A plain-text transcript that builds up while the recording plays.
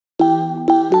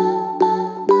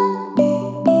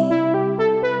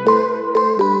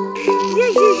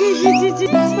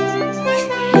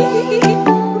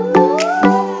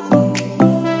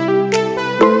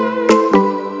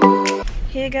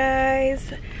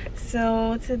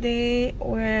So today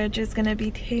we're just gonna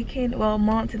be taking, well,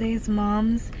 today's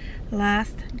mom's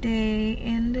last day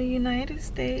in the United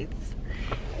States.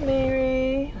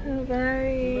 Mary,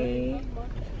 Barry.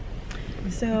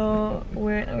 So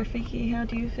we're at Rafiki. How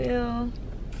do you feel?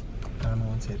 I don't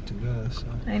want it to go, so.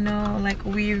 I know, like,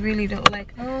 we really don't,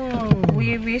 like,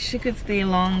 we wish she could stay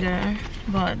longer,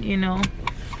 but you know,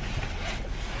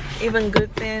 even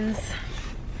good things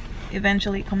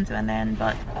eventually come to an end.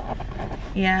 But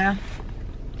yeah,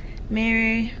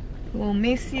 Mary, we'll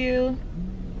miss you,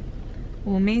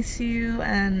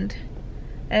 and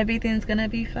everything's gonna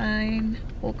be fine.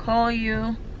 We'll call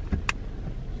you,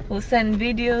 we'll send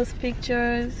videos,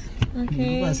 pictures,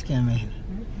 okay?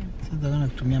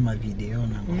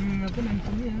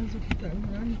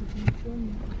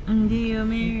 Ndio,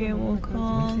 Mary, we'll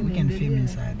call. We can film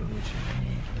inside.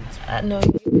 No,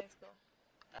 let's go.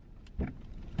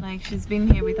 Like, she's been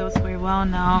here with us for a while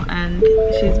now, and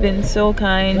she's been so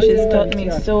kind. She's taught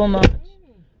me so much.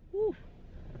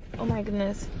 Oh my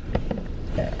goodness.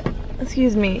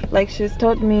 Excuse me. Like, she's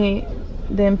taught me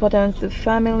the importance of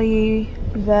family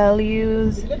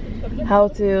values, how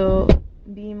to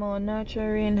be more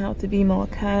nurturing, how to be more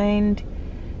kind,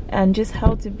 and just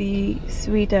how to be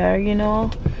sweeter, you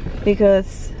know,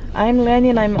 because I'm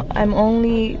learning. I'm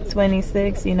only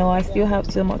 26, you know. I still have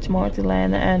so much more to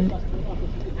learn, and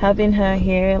having her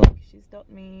here, like, she's taught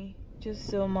me just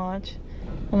so much,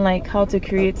 and like how to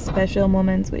create special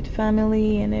moments with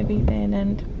family and everything.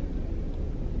 And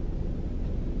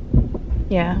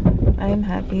yeah, I'm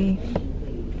happy.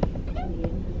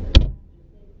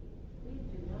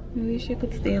 I wish you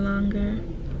could stay longer.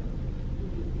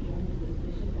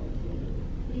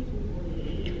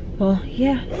 Well,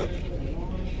 yeah,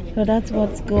 so that's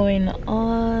what's going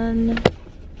on.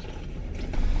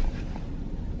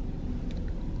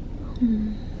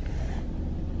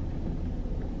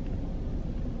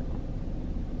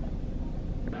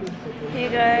 Hey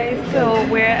guys, so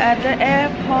we're at the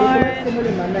airport,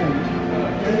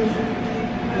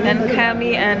 and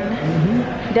Cami and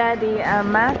Daddy are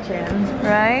matching,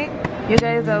 right? You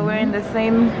guys are wearing the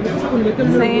same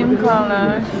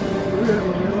color.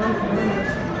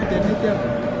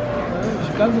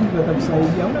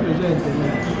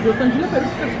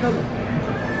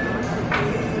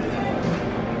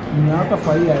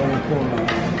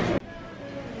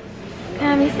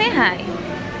 Cami, say hi.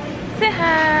 Say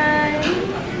hi.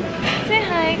 Say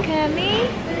hi, Cami.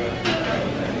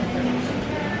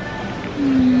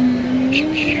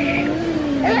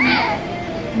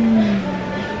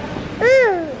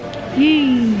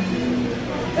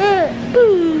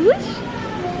 Push.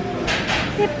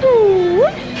 Say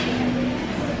push.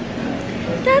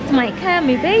 That's my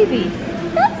Cami baby.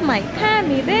 That's my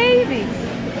Cami baby.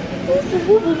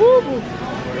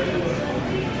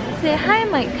 Say hi,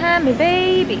 my Cami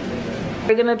baby.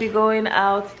 We're gonna be going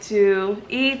out to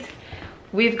eat.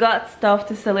 We've got stuff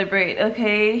to celebrate,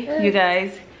 okay, you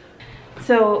guys?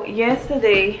 So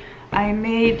yesterday I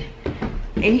made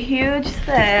a huge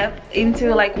step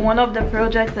into like one of the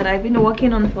projects that I've been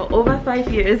working on for over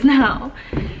 5 years now.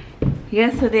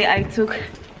 Yesterday I took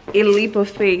a leap of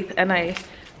faith and I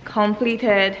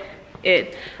completed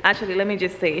it. Actually, let me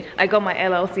just say it. I got my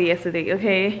LLC yesterday,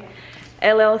 okay?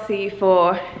 LLC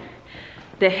for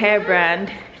the hair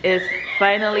brand is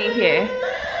finally here,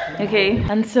 okay?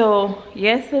 And so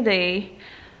yesterday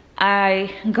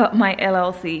I got my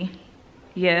LLC.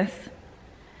 Yes,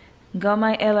 got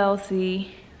my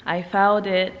LLC. I filed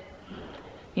it.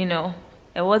 You know,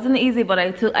 it wasn't easy, but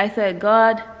I said,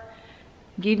 God,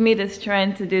 give me the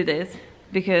strength to do this,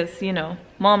 because, you know,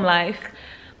 mom life.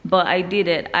 But I did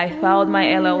it. I filed my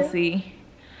LLC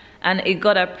and it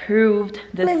got approved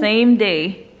the same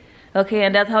day. Okay,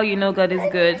 and that's how you know God is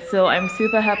good. So I'm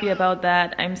super happy about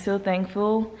that. I'm so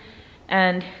thankful.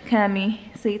 And Cami,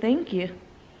 say thank you.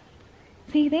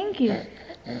 Say thank you.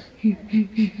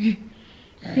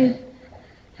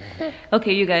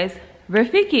 Okay, you guys,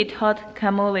 Rafiki taught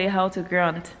Kamole how to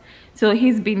grunt. So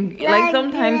he's been, like,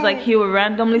 sometimes, like, he will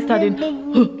randomly start in,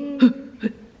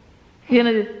 you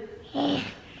know,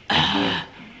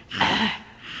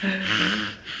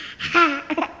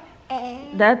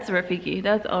 that's Rafiki.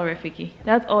 That's all Rafiki.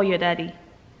 That's all your daddy.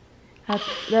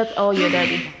 That's all your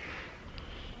daddy.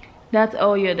 That's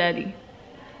all your daddy.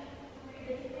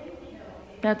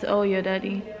 That's all your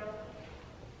daddy.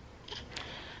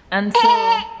 And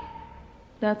so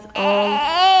that's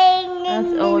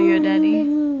all your daddy.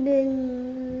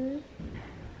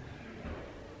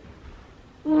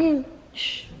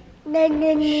 Shh.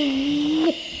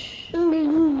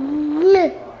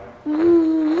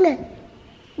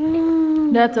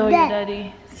 That's all your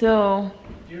daddy. So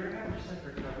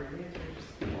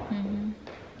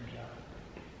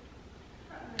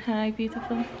Hi,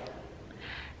 beautiful.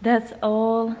 That's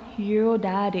all your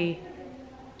daddy.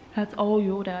 That's all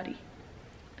your daddy.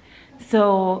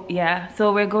 So yeah,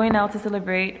 so we're going out to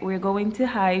celebrate. We're going to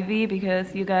Hy-Vee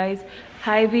because you guys,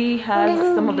 Hy-Vee has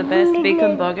some of the best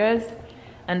bacon burgers,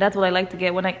 and that's what I like to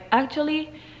get when I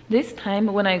actually, this time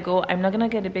when I go, I'm not gonna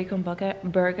get the bacon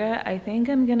burger. I think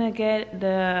I'm gonna get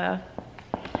the,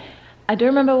 I don't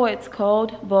remember what it's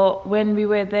called, but when we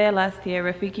were there last year,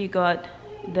 Rafiki got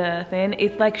the thing.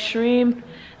 It's like shrimp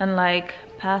and like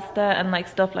pasta and like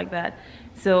stuff like that.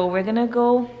 So we're gonna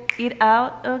go eat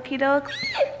out, okie dokes,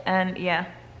 and yeah.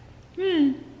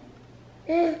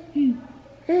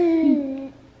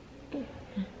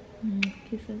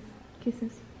 Kisses,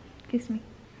 kisses, kiss me.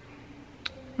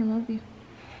 I love you.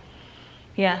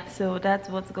 Yeah, so that's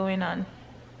what's going on.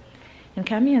 And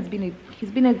Cami has been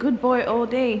he's been a good boy all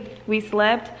day. We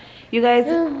slept. You guys,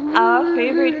 our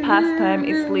favorite pastime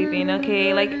is sleeping,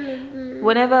 okay? Like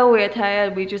whenever we're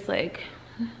tired, we just like,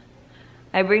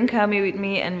 I bring Cami with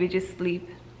me and we just sleep.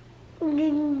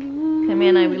 Cami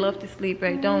and I, we love to sleep,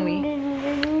 right? Don't we?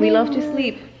 We love to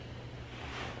sleep.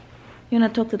 You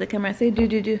wanna talk to the camera? Say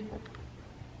do.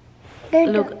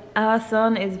 Look, our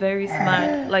son is very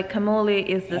smart. Like Kamole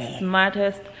is the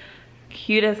smartest,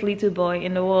 cutest little boy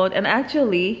in the world. And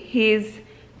actually his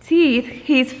teeth,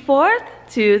 his fourth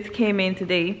tooth came in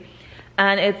today,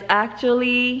 and it's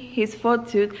actually his fourth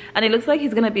tooth, and it looks like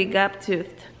he's gonna be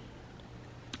gap-toothed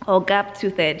or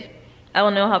gap-toothed. I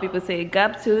don't know how people say it.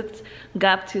 Gap-toothed,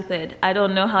 gap-toothed. I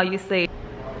don't know how you say it.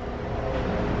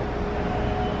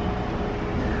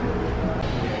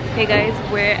 Hey guys,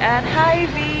 we're at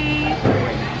Hy-Vee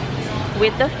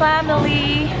with the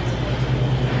family.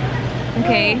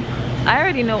 Okay, I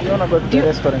already know. You wanna go to the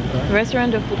restaurant, right?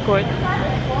 Restaurant or food court?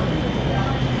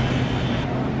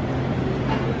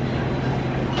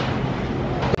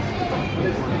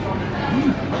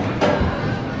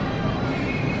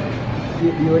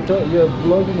 You're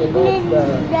vlogging about the.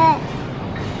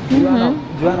 Do you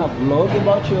wanna vlog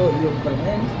about your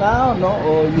brands now, no?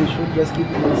 Or you should just keep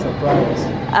it a surprise?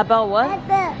 About what?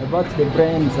 About the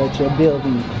brands that you're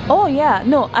building. Oh yeah,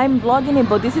 no, I'm vlogging it,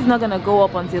 but this is not gonna go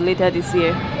up until later this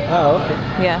year. Ah, okay.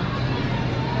 Yeah.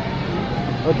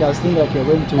 Okay, I was thinking like you're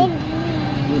going to,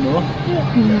 you know,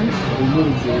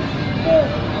 release it.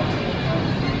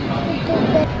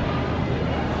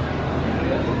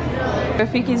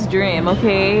 Rafiki's dream,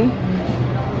 okay?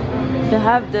 To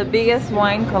have the biggest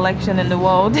wine collection in the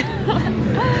world.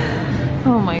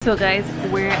 Oh my. So guys,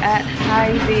 we're at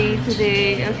Hy-Vee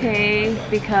today, okay?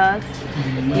 Because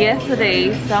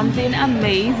yesterday something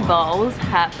amazeballs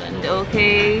happened,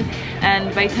 okay?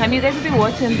 And by the time you guys will be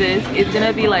watching this, it's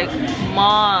gonna be like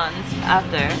months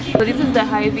after. So this is the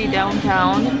Hy-Vee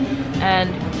downtown, and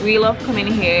we love coming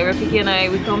here. Rafiki and I,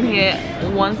 we come here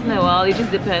once in a while. It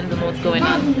just depends on what's going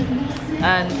on.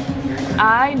 And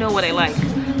I know what I like,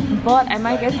 but I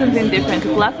might get something different.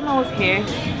 Because last time I was here,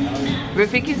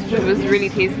 Rafiki's food was really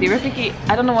tasty. Rafiki,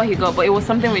 I don't know what he got, but it was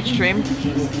something with shrimp,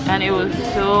 and it was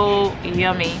so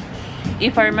yummy.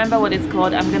 If I remember what it's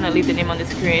called, I'm gonna leave the name on the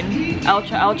screen. I'll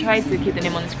try to keep the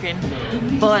name on the screen.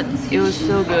 But it was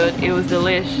so good. It was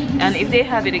delish. And if they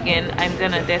have it again, I'm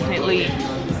gonna definitely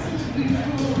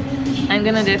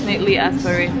ask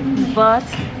for it. But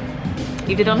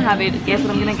if they don't have it, guess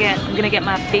what I'm gonna get? I'm gonna get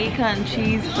my bacon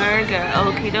cheeseburger.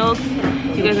 Okay, dokes.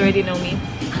 You guys already know me.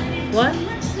 What?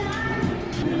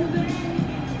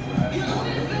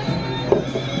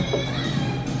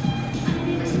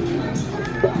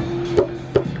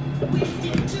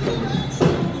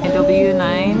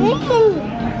 W9.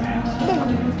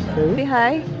 Say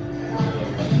hi.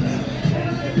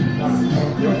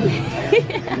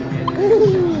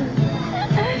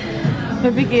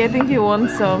 Rafiki, I think he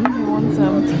wants some. He wants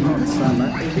some.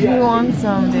 He wants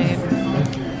some, babe.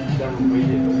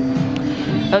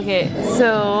 Okay,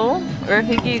 so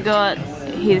Rafiki got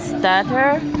his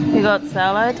starter. He got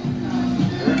salad.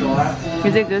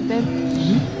 Is it good, babe?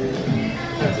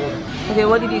 Okay,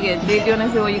 what did you get? Babe, do you wanna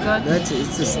say what you got? It's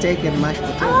a steak and mashed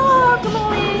potato. Oh, come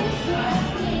on.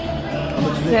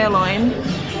 Sirloin.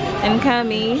 And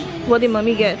Cami, what did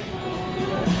mommy get?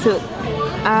 So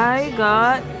I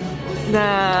got the,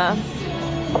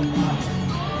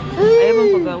 I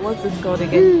even forgot what's this called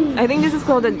again. I think this is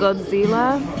called the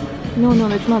Godzilla. No,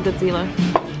 it's not Godzilla.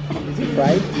 Is it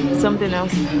fried? Something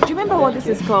else. Do you remember what this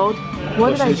is called?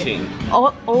 What did I get?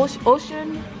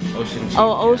 Ocean? Ocean cheese.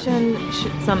 Oh, ocean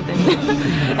something.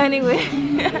 Anyway.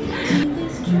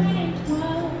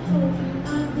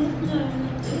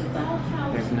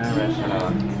 There's no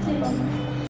restaurant.